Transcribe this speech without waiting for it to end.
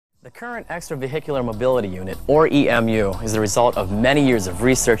The current extravehicular mobility unit, or EMU, is the result of many years of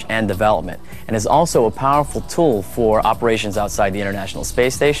research and development, and is also a powerful tool for operations outside the International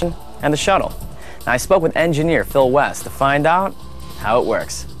Space Station and the shuttle. Now, I spoke with engineer Phil West to find out how it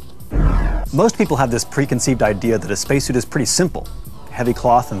works. Most people have this preconceived idea that a spacesuit is pretty simple, heavy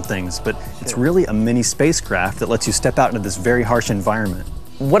cloth and things, but it's really a mini spacecraft that lets you step out into this very harsh environment.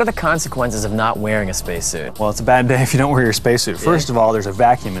 What are the consequences of not wearing a spacesuit? Well, it's a bad day if you don't wear your spacesuit. First of all, there's a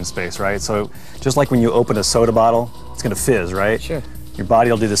vacuum in space, right? So just like when you open a soda bottle, it's going to fizz, right? Sure. Your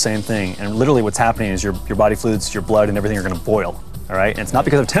body will do the same thing. And literally what's happening is your body fluids, your blood, and everything are going to boil, all right? And it's not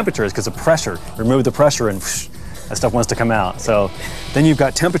because of temperature, it's because of pressure. Remove the pressure and that stuff wants to come out. So then you've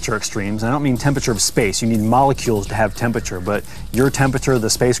got temperature extremes. And I don't mean temperature of space. You need molecules to have temperature, but your temperature, the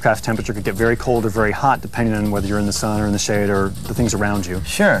spacecraft's temperature, could get very cold or very hot depending on whether you're in the sun or in the shade or the things around you.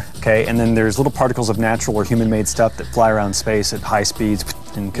 Sure. Okay, and then there's little particles of natural or human-made stuff that fly around space at high speeds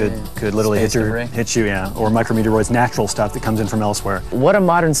and could literally hit you, or micrometeoroids, natural stuff that comes in from elsewhere. What are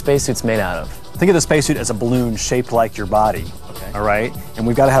modern spacesuits made out of? Think of the spacesuit as a balloon shaped like your body. Okay. All right, and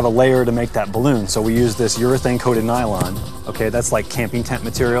we've got to have a layer to make that balloon, so we use this urethane-coated nylon. Okay, that's like camping tent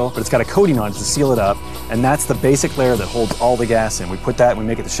material, but it's got a coating on it to seal it up, and that's the basic layer that holds all the gas in. We put that and we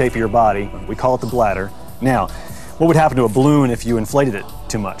make it the shape of your body. We call it the bladder. Now, what would happen to a balloon if you inflated it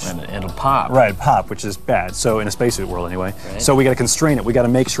too much? It'll pop. Right, pop, which is bad. So in a spacesuit world anyway. Right. So we got to constrain it. We got to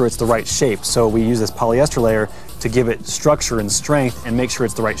make sure it's the right shape. So we use this polyester layer to give it structure and strength and make sure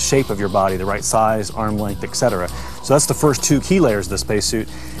it's the right shape of your body, the right size, arm length, etc. So that's the first two key layers of the spacesuit.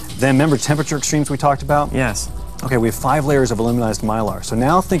 Then remember temperature extremes we talked about? Yes. Okay, we have 5 layers of aluminized mylar. So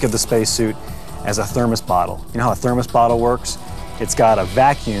now think of the spacesuit as a thermos bottle. You know how a thermos bottle works? It's got a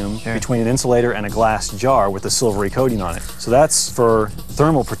vacuum between an insulator and a glass jar with a silvery coating on it. So that's for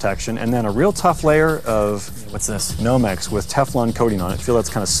thermal protection, and then a real tough layer of, what's this? Nomex with Teflon coating on it. Feel that's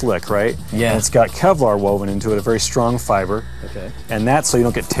kind of slick, right? Yeah. And it's got Kevlar woven into it, a very strong fiber. Okay. And that's so you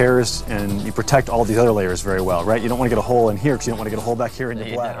don't get tears and you protect all these other layers very well, right? You don't want to get a hole in here because you don't want to get a hole back here in your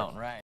bladder. You don't, right.